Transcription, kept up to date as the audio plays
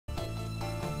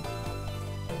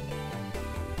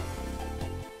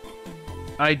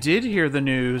I did hear the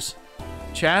news.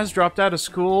 Chaz dropped out of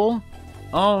school?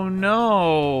 Oh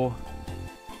no!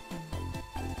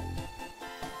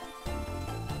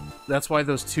 That's why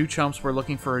those two chumps were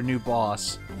looking for a new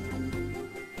boss.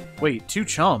 Wait, two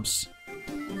chumps?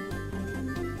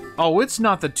 Oh, it's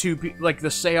not the two like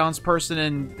the Seance person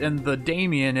and the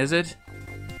Damien, is it?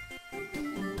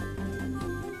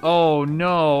 Oh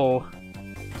no.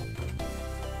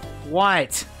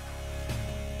 What?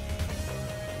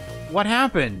 What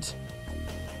happened?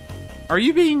 Are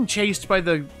you being chased by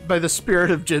the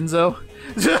spirit of Jinzo?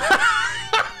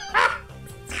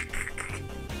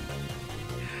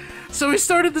 So we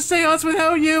started the seance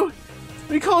without you.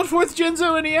 We called forth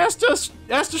Jinzo and he asked us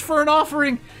for an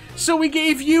offering. So we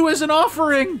gave you as an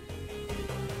offering.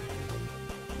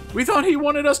 We thought he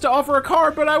wanted us to offer a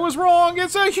card, but I was wrong.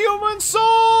 It's a human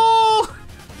soul.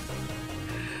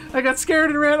 I got scared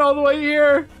and ran all the way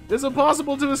here. It's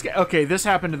impossible to escape. Okay, this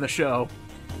happened in the show.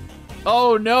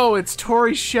 Oh no, it's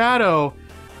Tori's shadow.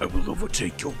 I will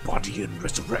overtake your body and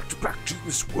resurrect back to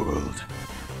this world.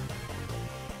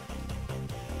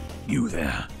 You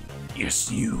there.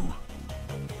 Yes, you.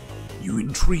 You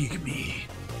intrigue me.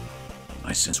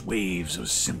 I sense waves of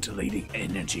scintillating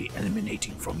energy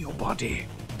emanating from your body.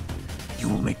 You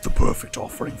will make the perfect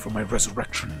offering for my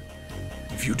resurrection.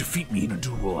 If you defeat me in a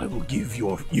duel, I will give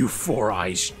you Four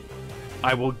Eyes.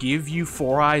 I will give you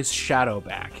Four Eyes shadow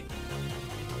back.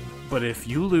 But if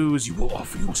you lose, you will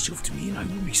offer yourself to me and I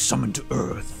will be summoned to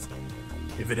Earth.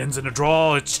 If it ends in a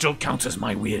draw, it still counts as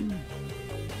my win.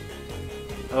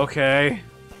 Okay.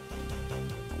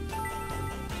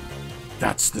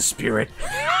 That's the spirit.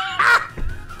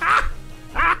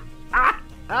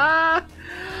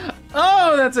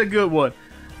 Oh, that's a good one.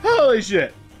 Holy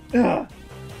shit. Ugh.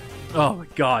 Oh my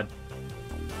god.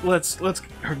 Let's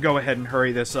go ahead and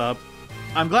hurry this up.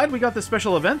 I'm glad we got this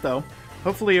special event though.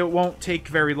 Hopefully it won't take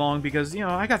very long because, you know,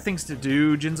 I got things to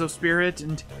do, Jinzo Spirit,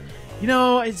 and, you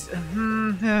know, it's,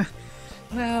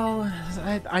 well,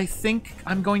 I think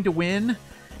I'm going to win.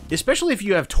 Especially if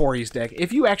you have Tori's deck.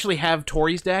 If you actually have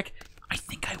Tori's deck, I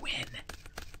think I win.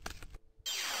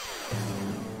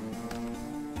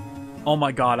 Oh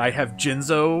my god, I have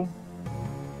Jinzo.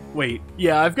 Wait,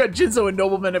 yeah, I've got Jinzo and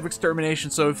Noblemen of Extermination,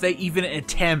 so if they even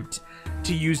attempt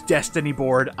to use Destiny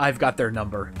Board, I've got their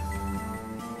number.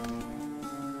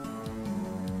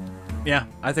 Yeah,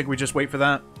 I think we just wait for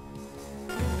that.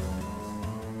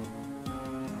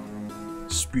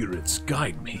 Spirits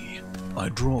guide me. I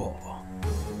draw.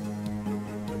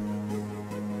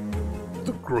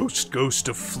 The gross ghost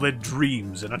of fled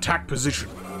dreams in attack position.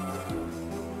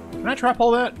 Can I trap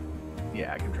all that?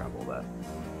 Yeah, I can trap all that.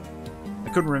 I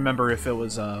couldn't remember if it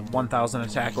was 1,000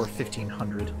 attack or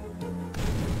 1,500.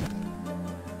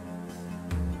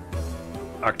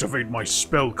 Activate my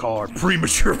spell card,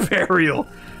 Premature Burial,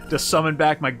 to summon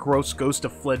back my gross ghost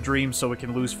of fled dreams so it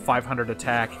can lose 500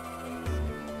 attack.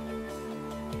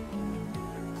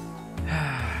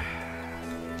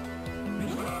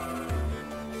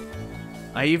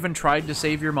 I even tried to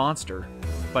save your monster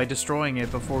by destroying it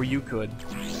before you could.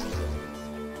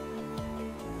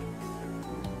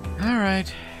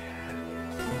 Alright.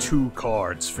 2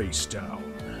 cards face down.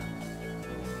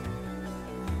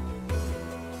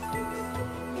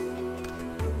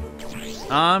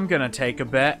 I'm gonna take a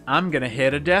bet. I'm gonna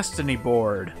hit a Destiny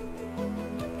board.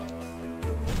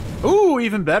 Ooh,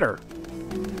 even better.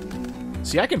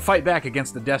 See, I can fight back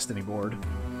against the Destiny board.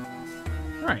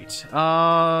 Alright,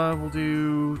 we'll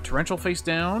do Torrential face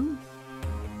down.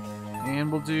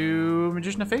 And we'll do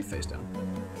Magician of Faith face down.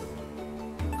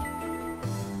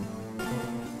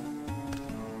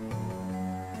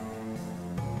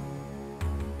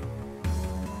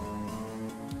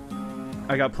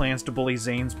 I got plans to bully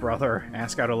Zane's brother.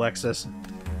 Ask out Alexis.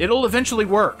 It'll eventually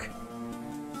work.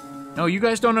 No, you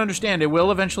guys don't understand. It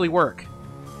will eventually work.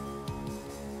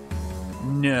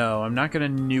 No, I'm not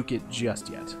going to nuke it just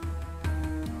yet.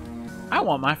 I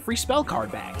want my free spell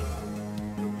card back.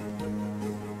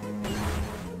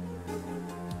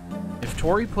 If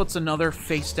Tori puts another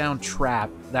face-down trap,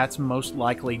 that's most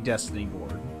likely Destiny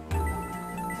board.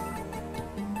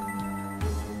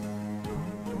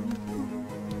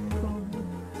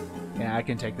 Yeah, I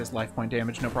can take this life point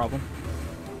damage, no problem.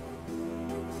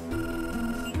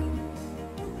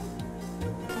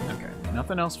 Okay,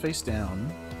 nothing else face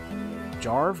down.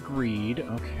 Jar of Greed,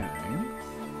 okay.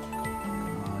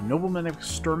 Nobleman of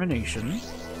Extermination.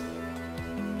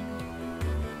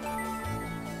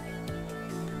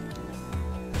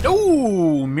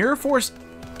 Ooh, Mirror Force.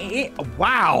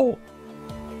 Wow,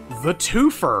 the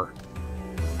twofer.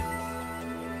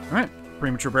 All right,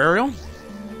 Premature Burial.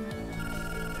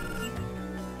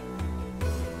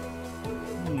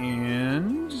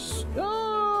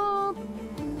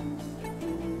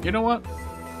 You know what?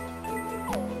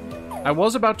 I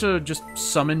was about to just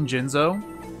summon Jinzo,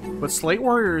 but Slate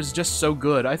Warrior is just so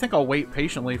good. I think I'll wait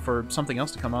patiently for something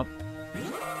else to come up.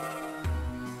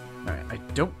 Alright, I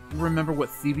don't remember what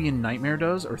Theban Nightmare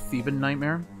does, or Theban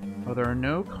Nightmare. Oh, there are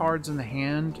no cards in the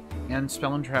hand and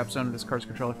spell and trap zone of this card's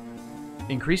controller.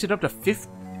 Increase it up to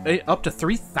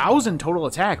 3,000 total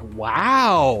attack.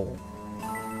 Wow!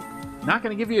 Not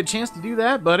gonna give you a chance to do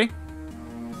that, buddy.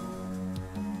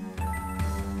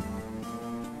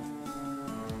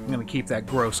 I'm gonna keep that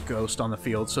gross ghost on the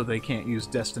field so they can't use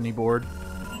Destiny Board.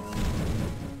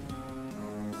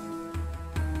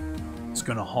 It's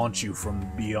gonna haunt you from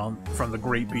the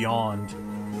great beyond.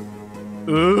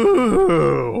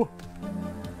 Ooh!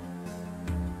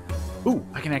 Ooh,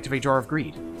 I can activate Jar of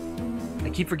Greed. I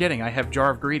keep forgetting I have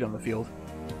Jar of Greed on the field.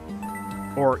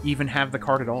 Or even have the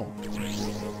card at all.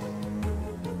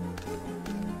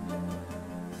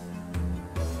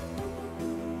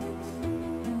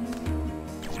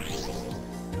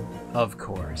 Of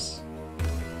course.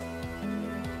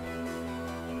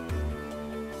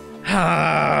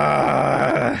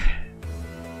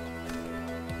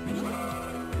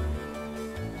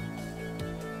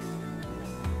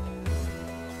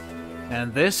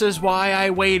 And this is why I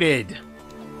waited.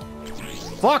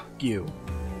 Fuck you.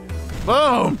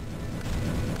 Boom!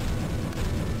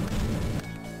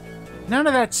 None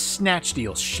of that snatch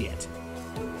deal shit.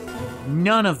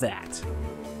 None of that.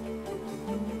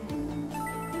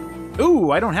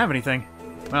 Ooh, I don't have anything.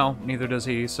 Well, neither does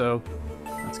he, so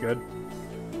that's good.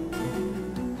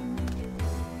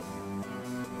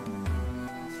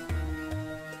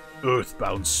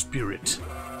 Earthbound Spirit.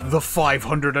 The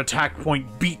 500 attack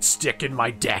point beat stick in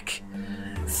my deck.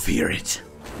 Fear it.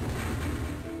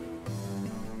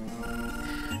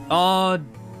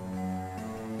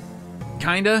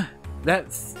 Kinda.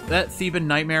 That Theban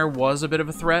Nightmare was a bit of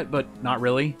a threat, but not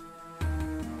really.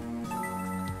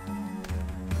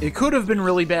 It could have been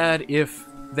really bad if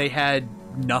they had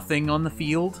nothing on the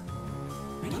field.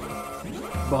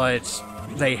 But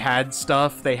they had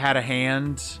stuff, they had a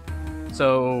hand.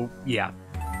 So, yeah.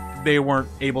 They weren't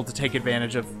able to take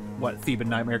advantage of what Theban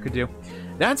Nightmare could do.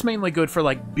 That's mainly good for,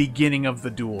 like, beginning of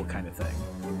the duel kind of thing.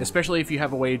 Especially if you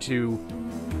have a way to...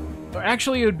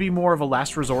 Actually, it would be more of a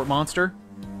last resort monster.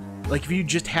 Like, if you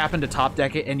just happen to top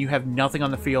deck it and you have nothing on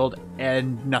the field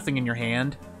and nothing in your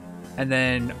hand, and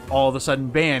then all of a sudden,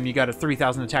 bam, you got a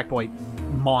 3,000 attack point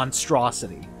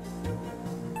monstrosity.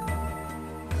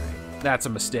 That's a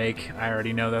mistake. I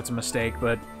already know that's a mistake,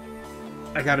 but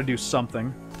I gotta do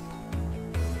something.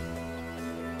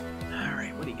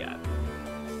 Alright, what do you got?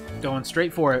 Going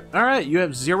straight for it. Alright, you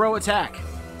have 0 attack.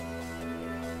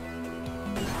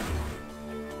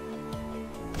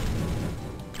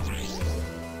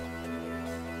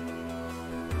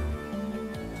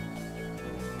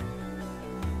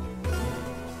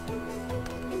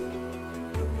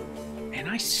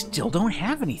 I still don't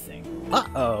have anything.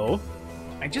 Uh-oh.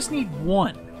 I just need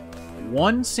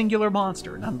one singular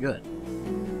monster, and I'm good.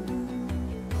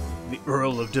 The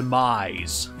Earl of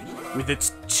Demise, with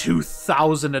its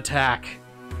 2,000 attack,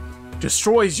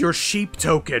 destroys your sheep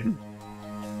token.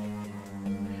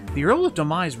 The Earl of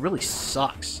Demise really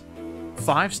sucks.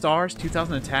 5 stars,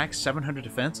 2,000 attack, 700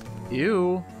 defense.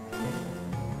 Ew.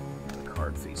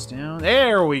 Card face down.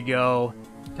 There we go.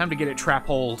 Time to get it trap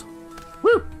hold.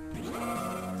 Woo!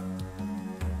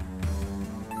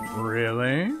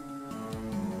 Really?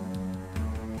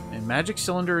 And Magic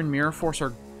Cylinder and Mirror Force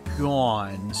are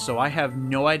gone, so I have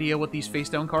no idea what these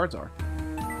face-down cards are.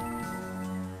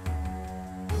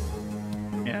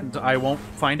 And I won't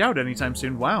find out anytime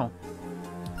soon. Wow.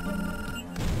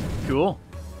 Cool.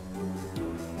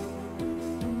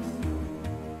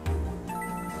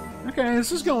 Okay,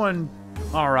 this is going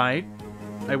alright.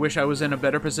 I wish I was in a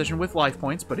better position with life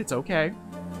points, but it's okay.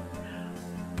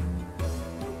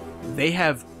 They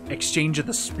have Exchange of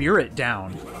the Spirit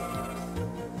down.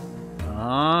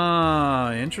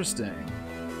 Ah, interesting.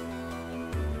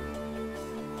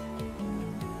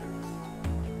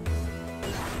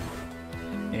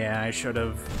 Yeah, I should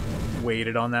have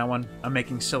waited on that one. I'm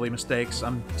making silly mistakes.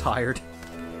 I'm tired.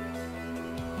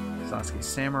 Sasuke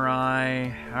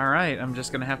Samurai. Alright, I'm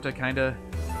just gonna have to kind of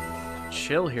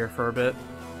chill here for a bit.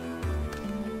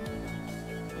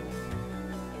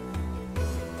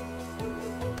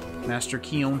 Master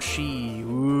Kiyonshi.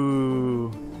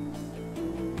 Ooh.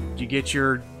 Did you get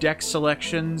your deck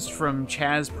selections from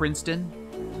Chaz Princeton?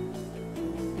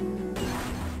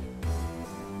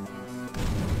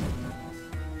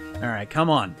 Alright, come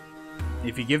on.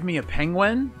 If you give me a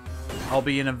penguin, I'll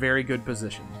be in a very good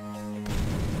position.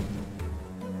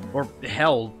 Or,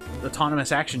 hell,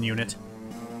 autonomous action unit.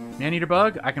 Man-eater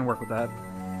bug? I can work with that.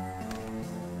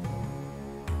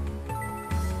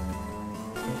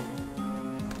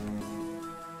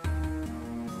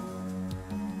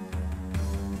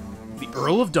 The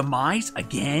Earl of Demise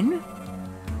again?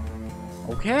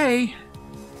 Okay.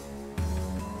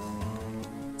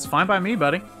 It's fine by me,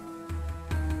 buddy.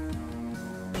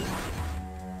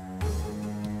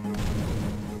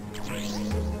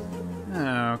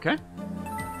 Okay.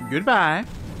 Goodbye.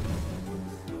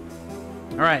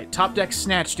 Alright, top deck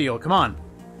snatch deal. Come on.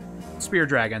 Spear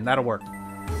Dragon, that'll work.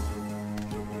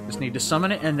 Just need to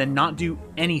summon it and then not do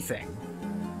anything.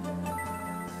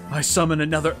 I summon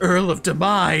another Earl of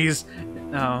Demise!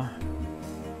 No.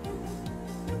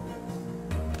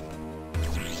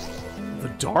 The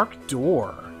Dark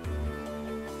Door.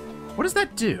 What does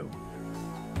that do?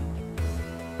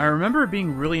 I remember it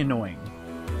being really annoying.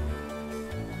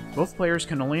 Both players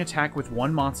can only attack with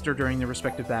one monster during their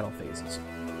respective battle phases.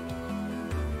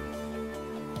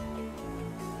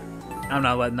 I'm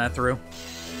not letting that through.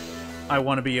 I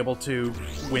want to be able to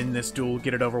win this duel,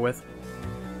 get it over with.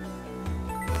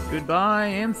 Goodbye,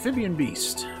 Amphibian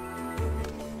Beast.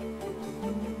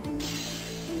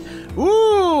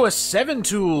 Ooh, a 7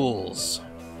 tools.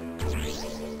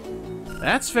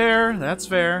 That's fair, that's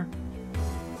fair.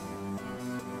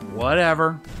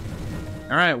 Whatever.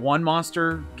 Alright, one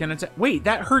monster can attack. Wait,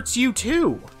 that hurts you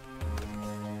too!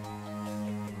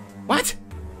 What?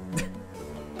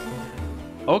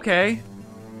 Okay.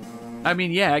 I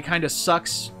mean, yeah, it kind of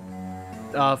sucks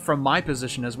from my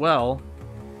position as well.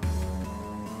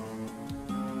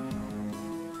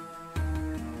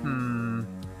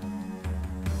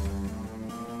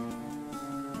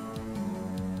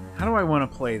 How do I want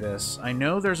to play this? I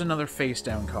know there's another face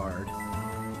down card.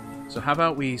 So how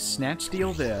about we snatch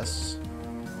steal this?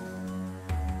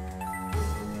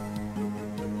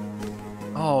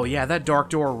 Oh yeah, that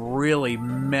Dark Door really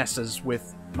messes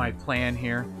with my plan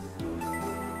here.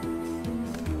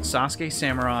 Sasuke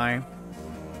Samurai.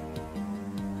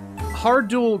 Hard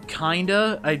duel,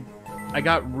 kinda. I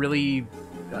got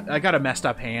a messed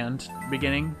up hand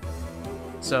beginning.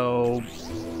 So,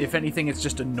 if anything, it's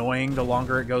just annoying the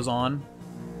longer it goes on.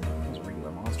 It was a regular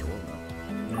monster, wasn't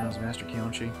it? Yeah, it was Master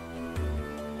Kionshi.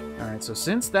 Alright, so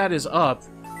since that is up,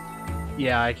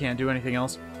 yeah, I can't do anything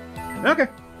else. Okay.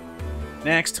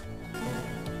 Next.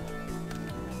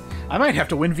 I might have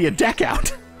to win via deck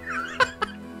out.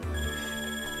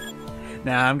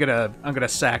 Nah, I'm gonna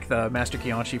sack the Master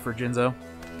Kionshi for Jinzo.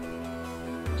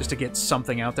 Just to get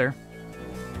something out there.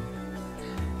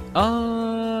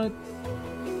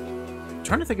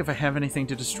 Trying to think if I have anything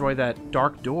to destroy that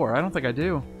Dark Door. I don't think I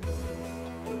do.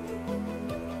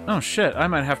 Oh shit, I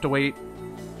might have to wait.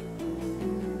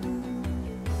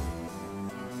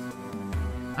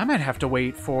 I might have to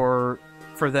wait for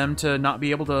them to not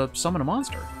be able to summon a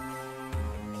monster.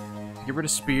 Get rid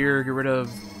of Spear, get rid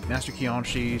of Master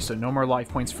Kionshi, so no more life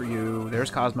points for you. There's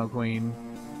Cosmo Queen.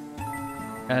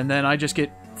 And then I just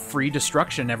get free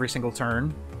destruction every single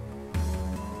turn.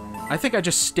 I think I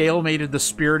just stalemated the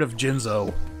Spirit of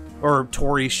Jinzo. Or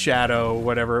Tori's Shadow,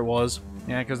 whatever it was.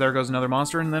 Yeah, because there goes another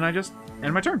monster, and then I just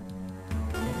end my turn.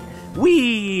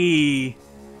 Whee!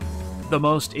 The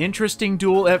most interesting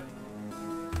duel ever.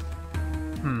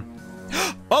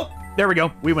 Oh! There we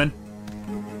go. We win.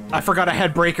 I forgot I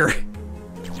had Breaker.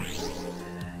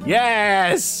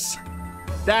 Yes!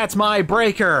 That's my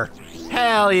Breaker!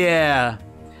 Hell yeah!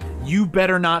 You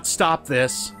better not stop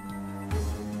this.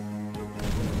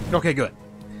 Okay, good.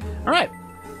 Alright.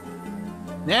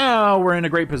 Now we're in a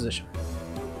great position.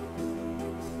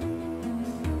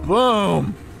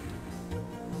 Boom!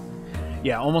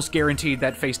 Yeah, almost guaranteed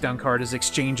that face down card is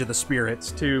Exchange of the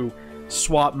Spirits to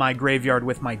swap my graveyard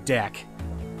with my deck.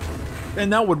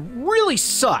 And that would really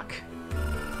suck.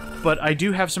 But I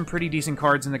do have some pretty decent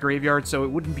cards in the graveyard, so it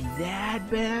wouldn't be that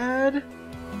bad.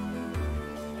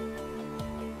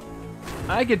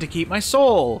 I get to keep my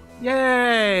soul.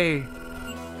 Yay!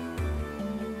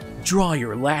 Draw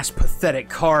your last pathetic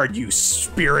card, you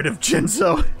Spirit of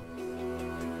Jinzo.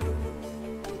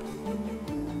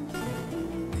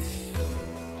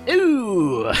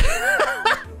 Ooh!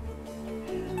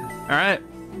 Alright.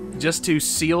 Just to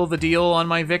seal the deal on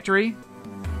my victory,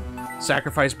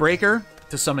 sacrifice Breaker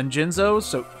to summon Jinzo,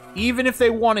 so even if they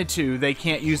wanted to, they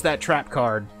can't use that trap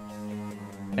card.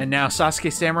 And now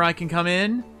Sasuke Samurai can come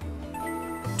in,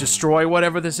 destroy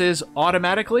whatever this is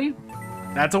automatically.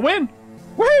 That's a win!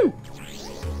 Woo!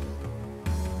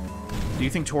 Do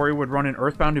you think Tori would run an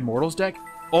Earthbound Immortals deck?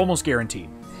 Almost guaranteed.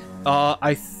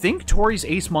 I think Tori's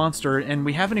ace monster, and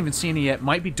we haven't even seen it yet,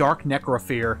 might be Dark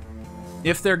Necrofear,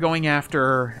 if they're going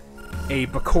after a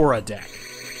Bakura deck.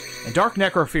 And Dark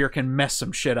Necrofear can mess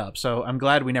some shit up, so I'm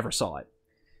glad we never saw it.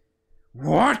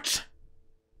 What?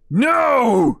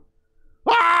 No!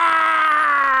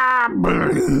 Ah!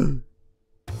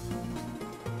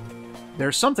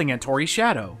 There's something at Tori's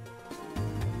shadow.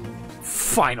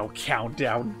 Final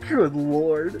countdown. Good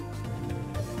lord.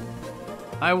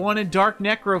 I wanted Dark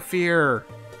Necrofear.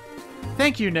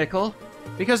 Thank you, Nickel.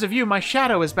 Because of you, my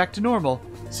shadow is back to normal.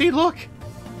 See, look!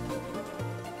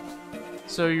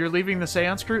 So you're leaving the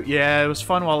seance crew? Yeah, it was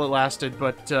fun while it lasted,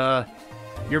 but,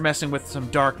 you're messing with some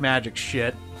dark magic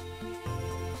shit.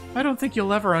 I don't think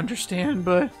you'll ever understand,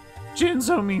 but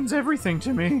Jinzo means everything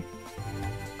to me.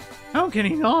 How can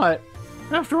he not?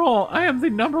 After all, I am the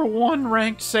 #1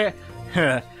 ranked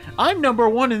I'm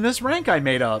 #1 in this rank I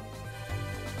made up.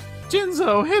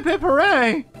 Jinzo, hip hip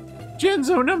hooray!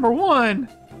 Jinzo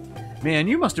 #1! Man,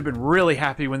 you must have been really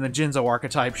happy when the Jinzo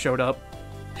archetype showed up.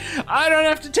 I don't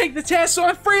have to take the test, so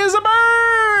I'm free as a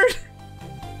bird!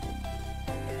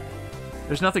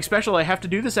 There's nothing special I have to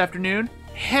do this afternoon.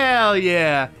 Hell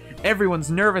yeah!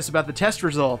 Everyone's nervous about the test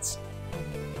results.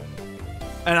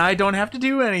 And I don't have to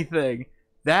do anything.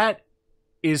 That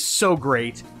is so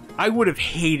great. I would have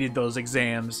hated those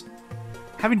exams.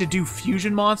 Having to do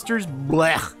fusion monsters?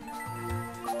 Blech.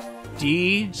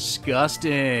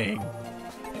 Disgusting.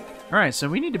 Alright, so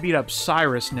we need to beat up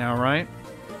Cyrus now, right?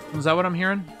 Is that what I'm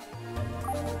hearing?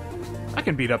 I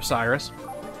can beat up Cyrus.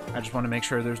 I just want to make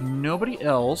sure there's nobody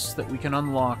else that we can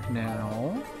unlock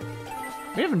now.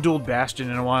 We haven't dueled Bastion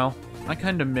in a while. I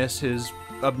kind of miss his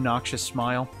obnoxious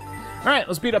smile. Alright,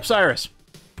 let's beat up Cyrus.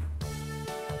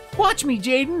 Watch me,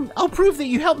 Jaden. I'll prove that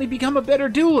you helped me become a better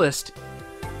duelist.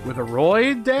 With a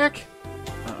Roid deck?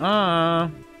 Yeah,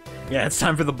 it's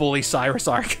time for the Bully Cyrus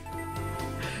arc.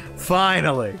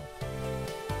 Finally.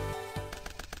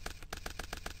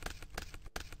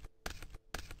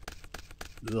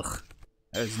 Ugh.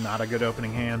 That is not a good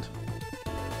opening hand.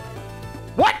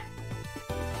 What?!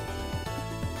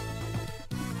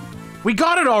 We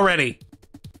got it already!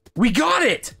 We got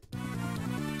it!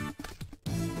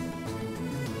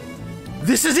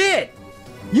 This is it!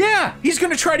 Yeah! He's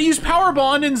gonna try to use Power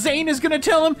Bond and Zane is gonna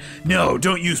tell him, no,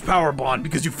 don't use Power Bond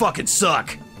because you fucking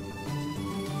suck.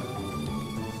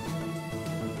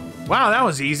 Wow, that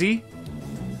was easy.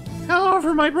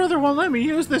 However, my brother won't let me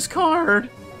use this card.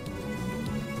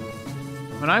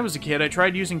 When I was a kid, I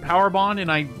tried using Power Bond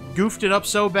and I goofed it up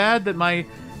so bad that my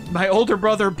older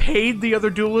brother paid the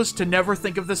other duelist to never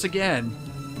think of this again.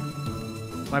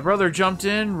 My brother jumped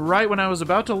in right when I was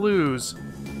about to lose.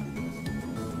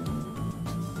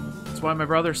 That's why my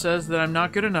brother says that I'm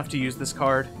not good enough to use this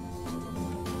card.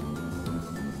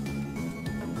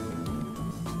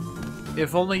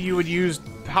 If only you had used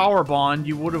Power Bond,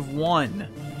 you would have won.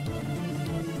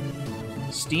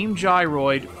 Steam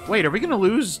Gyroid. Wait, are we gonna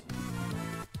lose?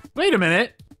 Wait a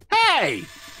minute. Hey!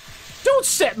 Don't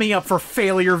set me up for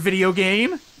failure, video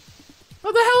game!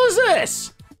 What the hell is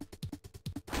this?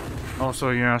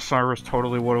 Also, yeah, Cyrus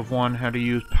totally would have won had he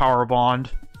used Power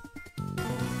Bond.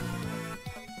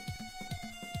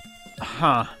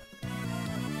 Huh.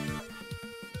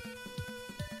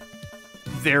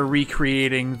 They're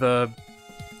recreating the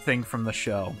thing from the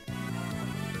show.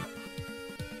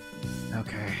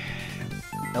 Okay.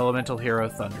 Elemental Hero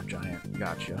Thunder Giant.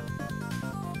 Gotcha.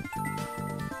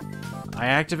 I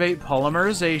activate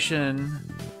Polymerization,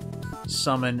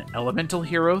 summon Elemental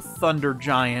Hero Thunder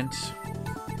Giant.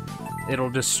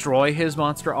 It'll destroy his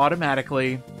monster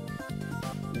automatically.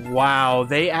 Wow,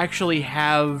 they actually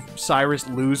have Cyrus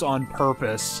lose on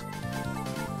purpose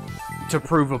to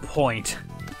prove a point.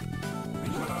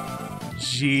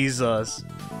 Jesus.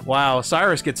 Wow,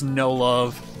 Cyrus gets no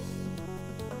love.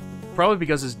 Probably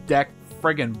because his deck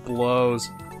friggin' blows.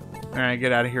 Alright,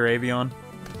 get out of here, Avion.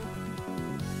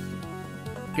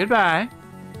 Goodbye.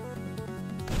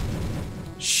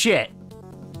 Shit.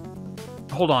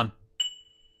 Hold on.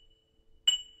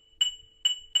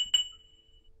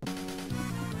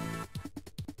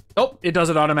 Oh, it does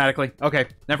it automatically. Okay,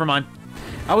 never mind.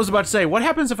 I was about to say, what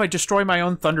happens if I destroy my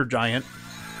own Thunder Giant?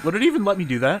 Would it even let me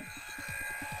do that?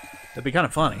 That'd be kind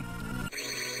of funny.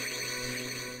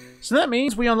 So that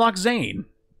means we unlock Zane.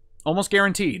 Almost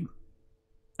guaranteed.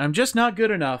 I'm just not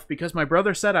good enough because my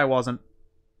brother said I wasn't.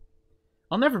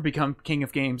 I'll never become king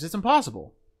of games. It's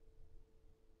impossible.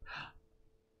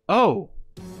 Oh.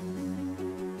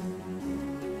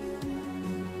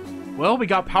 Well, we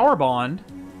got Power Bond.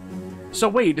 So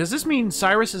wait, does this mean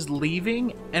Cyrus is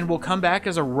leaving and will come back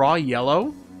as a raw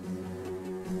yellow?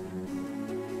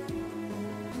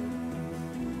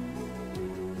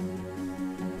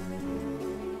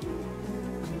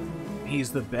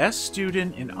 He's the best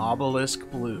student in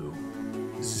Obelisk Blue.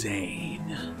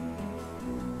 Zane.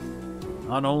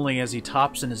 Not only has he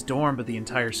tops in his dorm, but the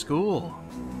entire school.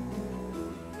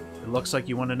 It looks like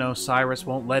you want to know Cyrus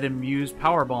won't let him use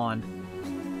Power Bond.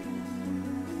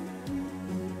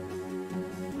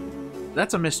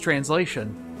 That's a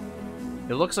mistranslation.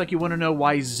 It looks like you want to know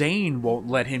why Zane won't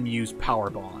let him use Power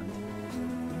Bond.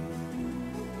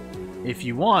 If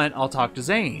you want, I'll talk to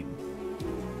Zane.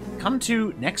 Come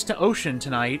to Next to Ocean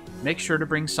tonight. Make sure to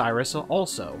bring Cyrus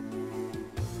also.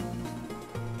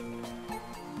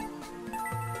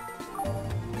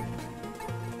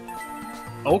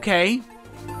 Okay.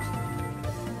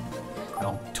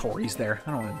 Oh, Tori's there.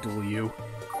 I don't want to duel you.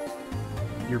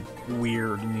 You're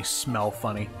weird and you smell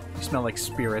funny. You smell like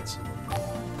spirits.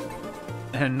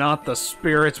 And not the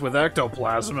spirits with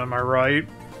ectoplasm, am I right?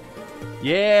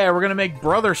 Yeah, we're gonna make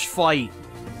brothers fight.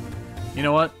 You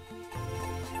know what?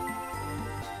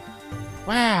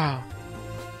 Wow.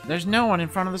 There's no one in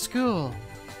front of the school.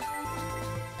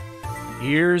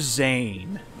 Here's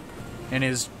Zane. And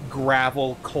his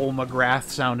gravel, Cole McGrath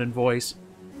sounding voice.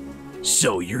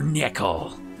 So you're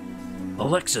Nickel.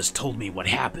 Alexis told me what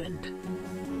happened.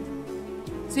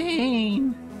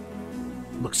 Zane.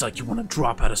 Looks like you want to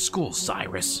drop out of school,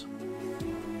 Cyrus.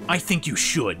 I think you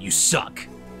should. You suck.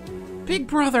 Big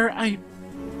brother,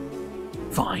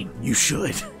 Fine, you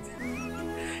should.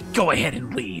 Go ahead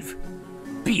and leave.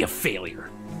 Be a failure.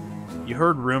 You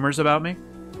heard rumors about me?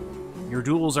 Your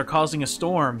duels are causing a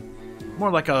storm.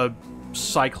 More like a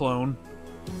cyclone.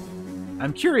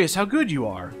 I'm curious how good you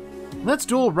are. Let's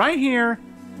duel right here,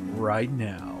 right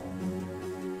now.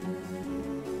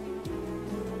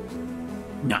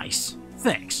 Nice.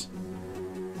 Thanks.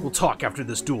 We'll talk after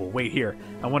this duel. Wait here.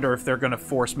 I wonder if they're gonna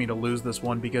force me to lose this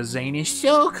one because Zane is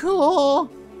so cool.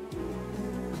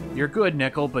 You're good,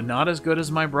 Nickel, but not as good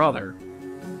as my brother.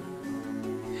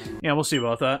 Yeah, we'll see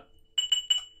about that.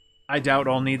 I doubt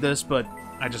I'll need this, but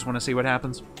I just want to see what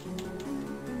happens.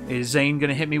 Is Zane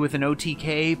gonna hit me with an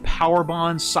OTK Power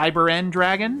Bond Cyber End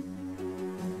Dragon?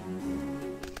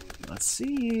 Let's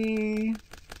see.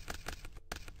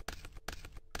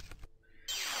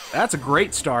 That's a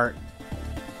great start.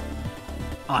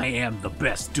 I am the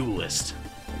best duelist.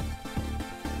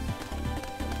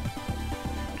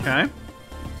 Okay.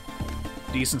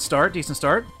 Decent start, decent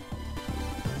start.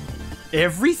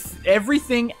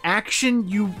 Everything action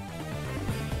you...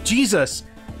 Jesus.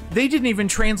 They didn't even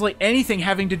translate anything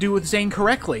having to do with Zane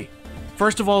correctly.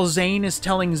 First of all, Zane is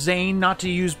telling Zane not to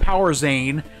use Power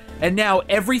Zane, and now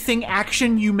everything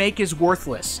action you make is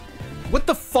worthless. What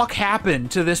the fuck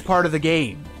happened to this part of the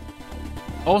game?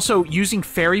 Also, using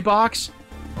Fairy Box?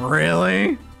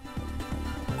 Really?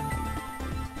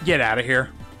 Get out of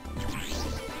here.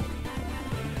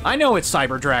 I know it's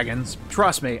Cyber Dragons.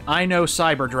 Trust me, I know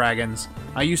Cyber Dragons.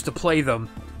 I used to play them.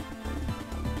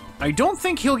 I don't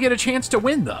think he'll get a chance to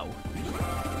win, though.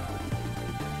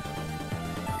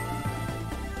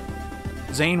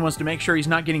 Zane wants to make sure he's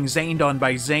not getting Zaned on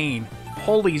by Zane.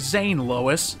 Holy Zane,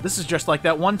 Lois. This is just like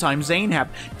that one time Zane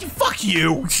happened. Fuck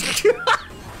you!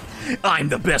 I'm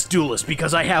the best duelist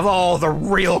because I have all the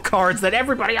real cards that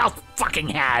everybody else fucking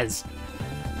has.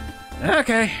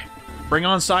 Okay. Bring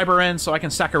on Cyber End so I can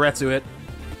Sakuretsu it.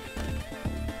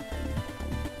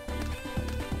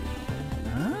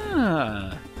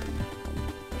 Ah.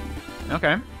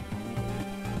 Okay.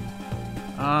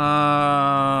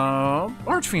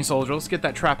 Archfiend Soldier, let's get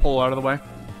that trap hole out of the way.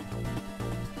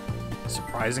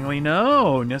 Surprisingly,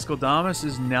 no. Niskodamus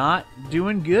is not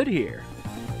doing good here.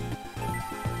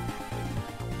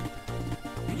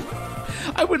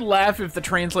 I would laugh if the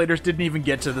translators didn't even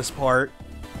get to this part.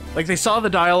 Like, they saw the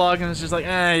dialogue and it's just like,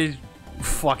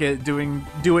 fuck it,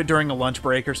 do it during a lunch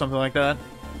break or something like that.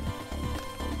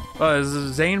 Is this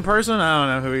a Zane person? I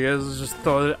don't know who he is. Just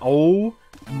throw it. Oh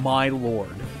my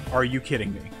lord. Are you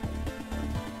kidding me?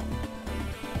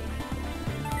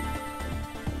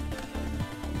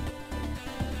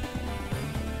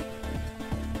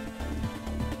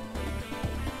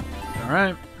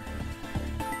 Alright.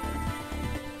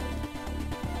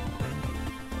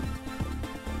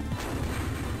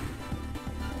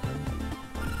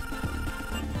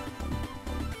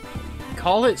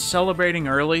 Call it celebrating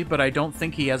early, but I don't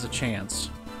think he has a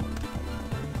chance.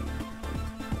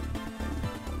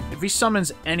 If he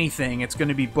summons anything, it's going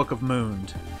to be Book of Moon.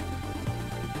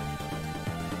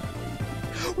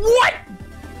 What?!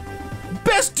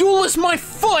 Best duelist my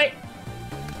foot!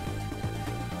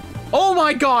 Oh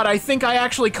my god, I think I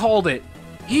actually called it.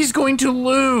 He's going to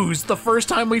lose the first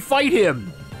time we fight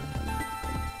him.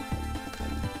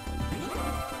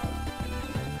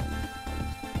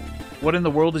 What in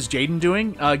the world is Jaden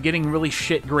doing? Getting really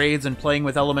shit grades and playing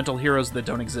with elemental heroes that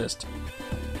don't exist.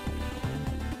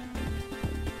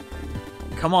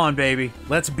 Come on, baby.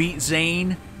 Let's beat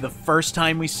Zane the first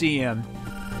time we see him.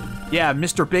 Yeah,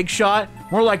 Mr. Big Shot.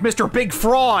 More like Mr. Big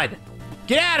Fraud.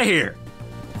 Get out of here.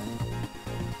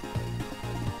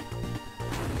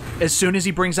 As soon as he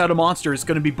brings out a monster, it's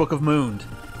going to be Book of Moon.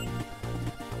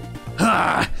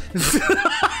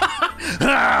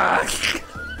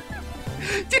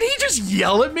 Did he just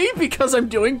yell at me because I'm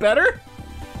doing better?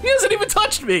 He hasn't even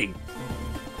touched me.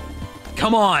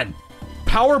 Come on.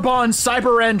 Power Bond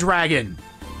Cyber End Dragon.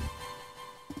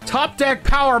 Top deck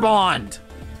Power Bond.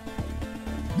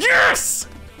 Yes!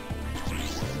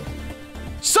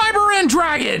 Cyber End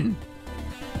Dragon.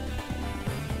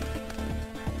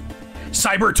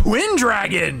 Cyber Twin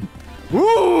Dragon.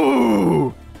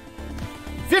 Ooh.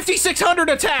 5600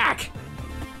 attack.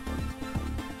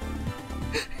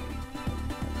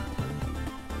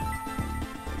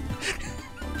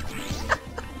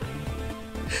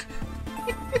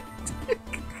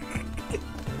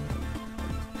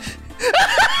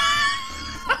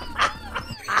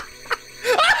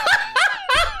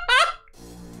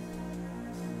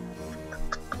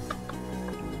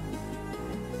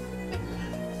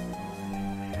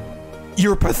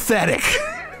 You're pathetic.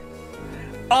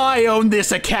 I own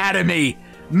this academy.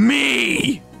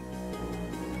 Me!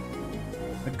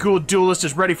 A good duelist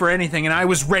is ready for anything, and I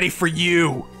was ready for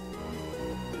you.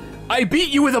 I beat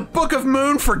you with a Book of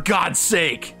Moon, for God's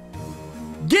sake.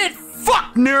 Get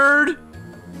fucked, nerd!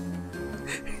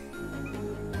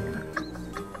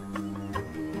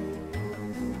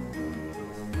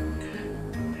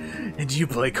 And you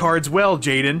play cards well,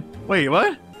 Jaden. Wait,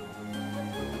 what?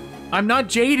 I'm not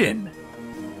Jaden.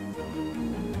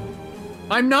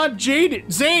 I'm not Jaden.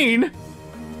 Zane!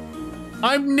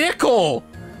 I'm Nickel!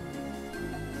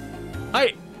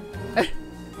 I'm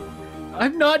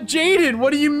not Jaden!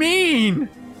 What do you mean?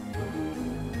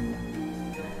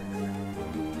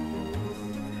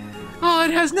 Oh,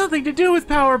 it has nothing to do with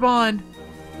Power Bond!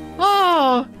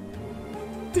 Oh!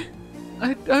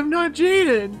 I'm not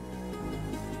Jaden!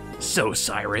 So,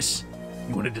 Cyrus,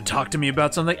 you wanted to talk to me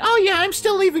about something? Oh yeah, I'm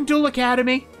still leaving Duel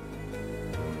Academy.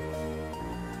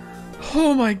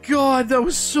 Oh my god, that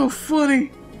was so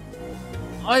funny.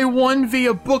 I won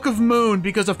via Book of Moon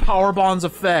because of Power Bond's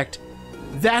effect.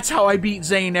 That's how I beat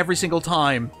Zane every single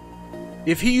time.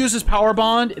 If he uses Power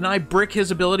Bond and I brick his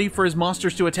ability for his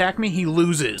monsters to attack me, he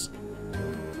loses.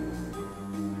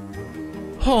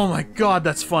 Oh my god,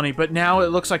 that's funny, but now it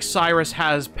looks like Cyrus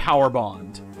has Power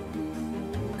Bond.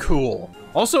 Cool.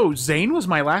 Also, Zane was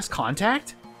my last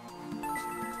contact?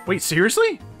 Wait,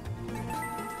 seriously?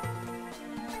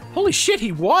 Holy shit,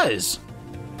 he was!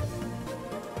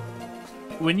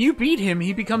 When you beat him,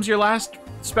 he becomes your last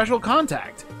special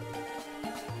contact.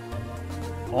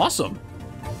 Awesome.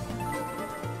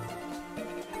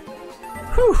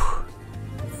 Whew.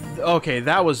 Okay,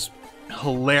 that was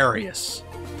hilarious.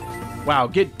 Wow,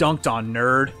 get dunked on,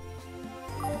 nerd.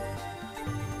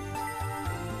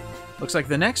 Looks like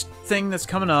the next thing that's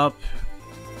coming up,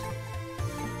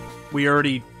 we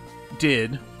already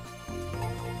did.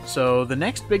 So the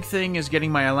next big thing is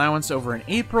getting my allowance over in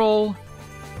April,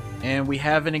 and we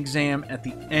have an exam at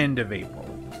the end of April.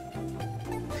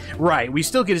 Right, we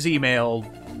still get his email,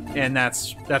 and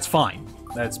that's fine.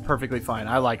 That's perfectly fine.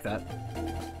 I like that.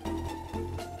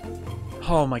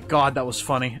 Oh my god, that was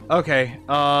funny. Okay,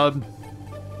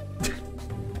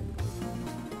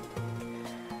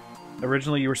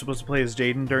 originally, you were supposed to play as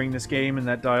Jaden during this game, and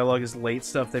that dialogue is late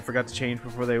stuff they forgot to change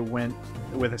before they went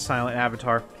with a silent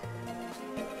avatar.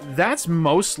 That's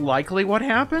most likely what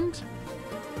happened.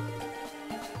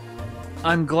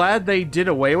 I'm glad they did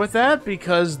away with that,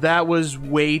 because that was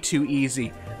way too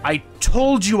easy. I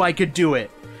told you I could do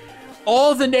it.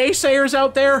 All the naysayers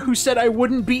out there who said I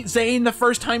wouldn't beat Zane the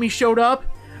first time he showed up,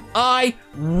 I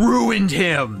ruined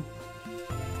him.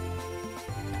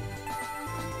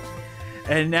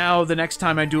 And now, the next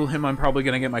time I duel him, I'm probably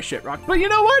gonna get my shit rocked. But you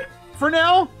know what? For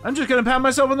now, I'm just gonna pat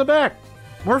myself on the back.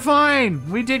 We're fine.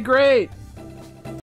 We did great.